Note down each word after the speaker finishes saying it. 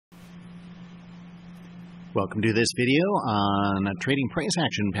Welcome to this video on trading price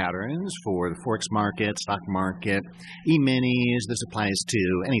action patterns for the forex market, stock market, E-minis. This applies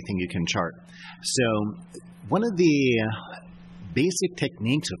to anything you can chart. So one of the basic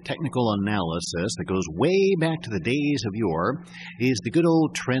techniques of technical analysis that goes way back to the days of yore is the good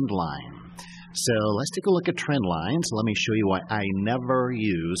old trend line. So let's take a look at trend lines. Let me show you why I never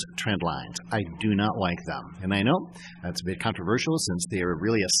use trend lines. I do not like them. And I know that's a bit controversial since they are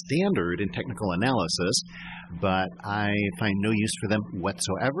really a standard in technical analysis, but I find no use for them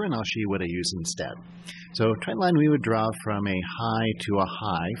whatsoever, and I'll show you what I use instead. So trend line we would draw from a high to a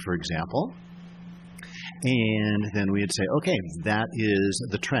high, for example. And then we'd say, okay, that is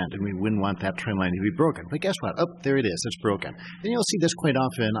the trend, and we wouldn't want that trend line to be broken. But guess what? Oh, there it is. It's broken. And you'll see this quite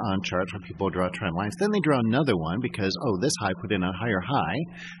often on charts when people draw trend lines. Then they draw another one because, oh, this high put in a higher high,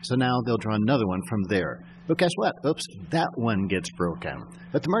 so now they'll draw another one from there. But guess what? Oops, that one gets broken.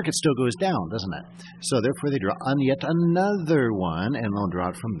 But the market still goes down, doesn't it? So therefore, they draw on yet another one, and they'll draw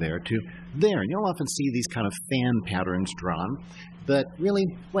it from there to there. And you'll often see these kind of fan patterns drawn. But really,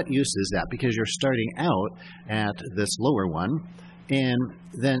 what use is that? Because you're starting out at this lower one, and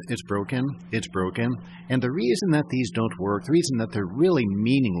then it's broken, and the reason that these don't work, the reason that they're really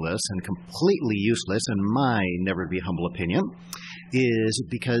meaningless and completely useless, in my never-be-humble opinion, is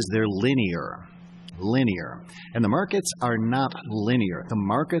because they're linear. And the markets are not linear. The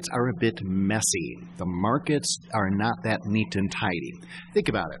markets are a bit messy. The markets are not that neat and tidy. Think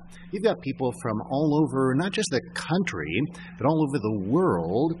about it. You've got people from all over, not just the country, but all over the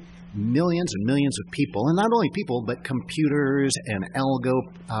world, millions and millions of people, and not only people, but computers and algo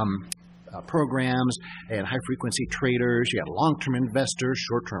programs and high-frequency traders. You got long-term investors,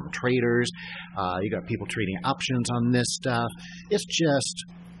 short-term traders. You got people trading options on this stuff. It's just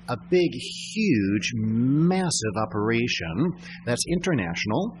a big, huge, massive operation that's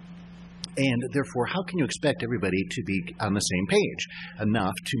international, and therefore, how can you expect everybody to be on the same page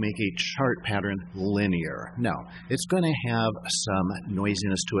enough to make a chart pattern linear? No, it's going to have some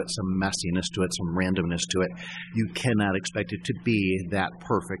noisiness to it, some messiness to it, some randomness to it. You cannot expect it to be that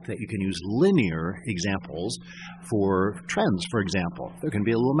perfect that you can use linear examples for trends, for example. They're going to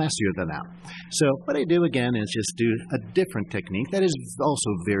be a little messier than that. So what I do again is just do a different technique that is also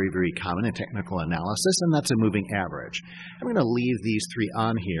very, very common in technical analysis, and that's a moving average. I'm going to leave these three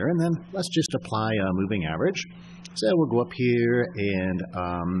on here, and then let's just apply a moving average. So we'll go up here and,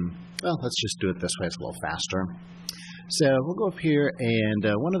 well, let's just do it this way. It's a little faster. So we'll go up here, and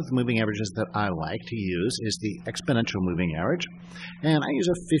one of the moving averages that I like to use is the exponential moving average. And I use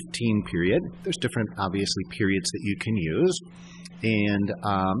a 15 period. There's different, obviously, periods that you can use. And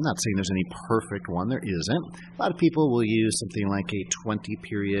I'm not saying there's any perfect one. There isn't. A lot of people will use something like a 20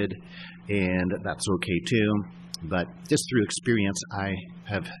 period, and that's okay too. But just through experience, I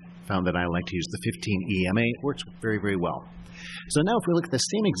have found that I like to use the 15 EMA. It works very, very well. So now if we look at the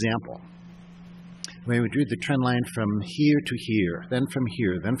same example, where we drew the trend line from here to here, then from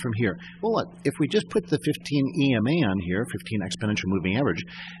here, then from here. Well, look, if we just put the 15 EMA on here, 15 exponential moving average,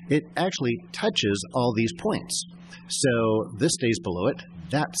 it actually touches all these points. So this stays below it,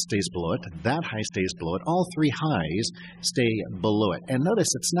 that stays below it, that high stays below it, all three highs stay below it. And notice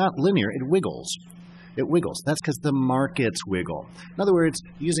it's not linear, it wiggles. It wiggles. That's because the markets wiggle. In other words,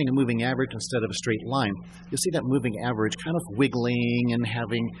 using a moving average instead of a straight line, you'll see that moving average kind of wiggling and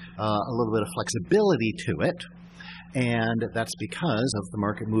having a little bit of flexibility to it. And that's because of the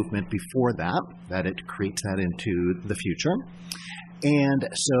market movement before that it creates that into the future. And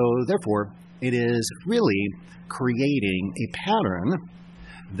so, therefore, it is really creating a pattern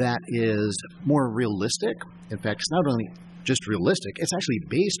that is more realistic. In fact, it's not only just realistic, it's actually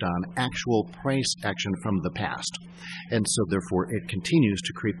based on actual price action from the past. And so therefore it continues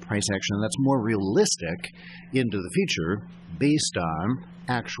to create price action that's more realistic into the future based on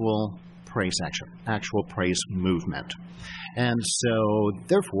actual price action, actual price movement. And so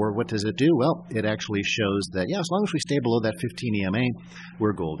therefore what does it do? Well, it actually shows that, yeah, as long as we stay below that 15 EMA,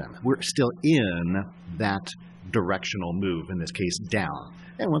 we're golden. We're still in that directional move, in this case down.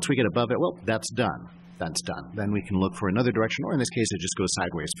 And once we get above it, well, that's done. That's done. Then we can look for another direction, or in this case, it just goes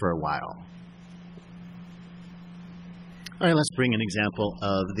sideways for a while. All right, let's bring an example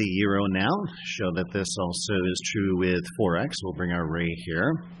of the euro now. Show that this also is true with forex. We'll bring our ray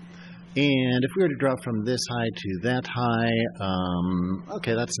here. And if we were to drop from this high to that high,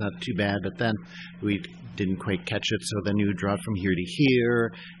 okay, that's not too bad, but then we didn't quite catch it, so then you drop from here to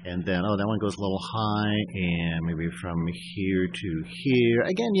here, and then, oh, that one goes a little high, and maybe from here to here.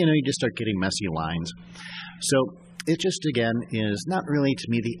 Again, you know, you just start getting messy lines. So it just, again, is not really, to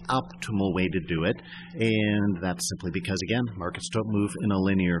me, the optimal way to do it. And that's simply because, again, markets don't move in a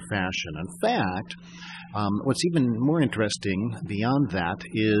linear fashion. In fact, what's even more interesting beyond that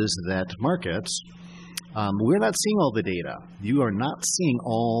is that markets, we're not seeing all the data. You are not seeing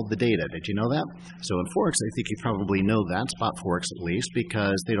all the data. Did you know that? So in Forex, I think you probably know that, spot Forex at least,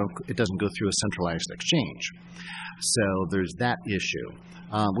 because it doesn't go through a centralized exchange. So there's that issue.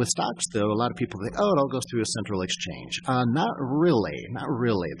 With stocks, though, a lot of people think, oh, it all goes through a central exchange. Not really. Not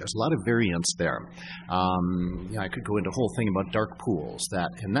really. There's a lot of variance there. I could go into a whole thing about dark pools.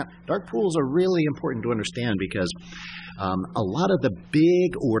 Dark pools are really important to understand because a lot of the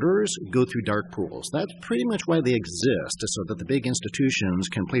big orders go through dark pools. That's pretty much why they exist, so that the big institutions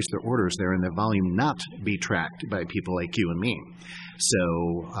can place their orders there and their volume not be tracked by people like you and me. So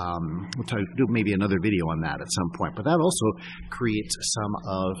we'll do maybe another video on that at some point. But that also creates some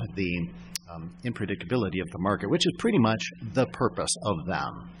of the unpredictability of the market, which is pretty much the purpose of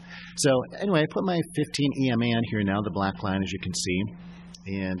them. So anyway, I put my 15 EMA on here now, the black line, as you can see.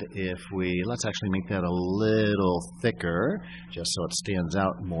 And let's actually make that a little thicker, just so it stands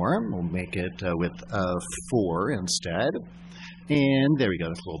out more. We'll make it with 4 instead. And there we go,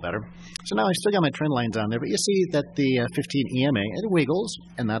 that's a little better. So now I still got my trend lines on there, but you see that the 15 EMA, it wiggles,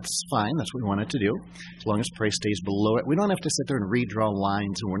 and that's fine. That's what we want it to do, as long as price stays below it. We don't have to sit there and redraw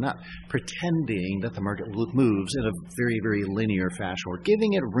lines, and we're not pretending that the market moves in a very, very linear fashion. We're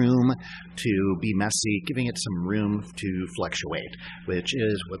giving it room to be messy, giving it some room to fluctuate, which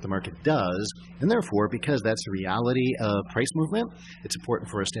is what the market does. And therefore, because that's the reality of price movement, it's important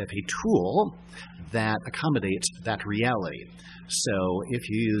for us to have a tool that accommodates that reality. So if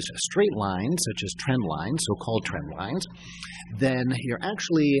you use straight lines, such as trend lines, so-called trend lines, then you're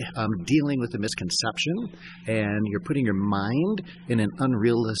actually dealing with a misconception, and you're putting your mind in an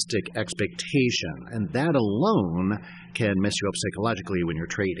unrealistic expectation. And that alone can mess you up psychologically when you're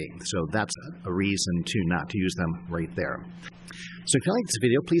trading. So that's a reason not to use them right there. So if you like this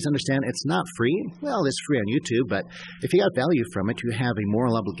video, please understand it's not free. Well, it's free on YouTube, but if you got value from it, you have a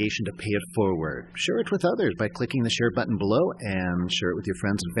moral obligation to pay it forward. Share it with others by clicking the share button below and share it with your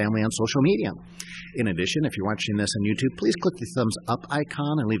friends and family on social media. In addition, if you're watching this on YouTube, please click the thumbs up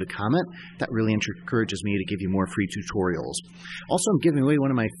icon and leave a comment. That really encourages me to give you more free tutorials. Also, I'm giving away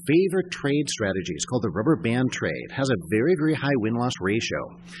one of my favorite trade strategies called the rubber band trade. It has a very, very high win-loss ratio.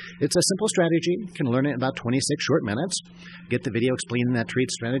 It's a simple strategy. You can learn it in about 26 short minutes. Get the video explaining that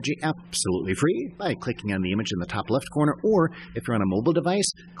trade strategy absolutely free by clicking on the image in the top left corner, or if you're on a mobile device,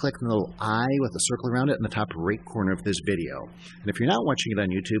 click the little eye with a circle around it in the top right corner of this video. And if you're not watching it on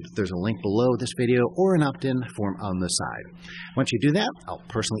YouTube, there's a link below this video or an opt-in form on the side. Once you do that, I'll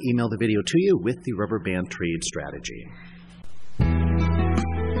personally email the video to you with the rubber band trade strategy.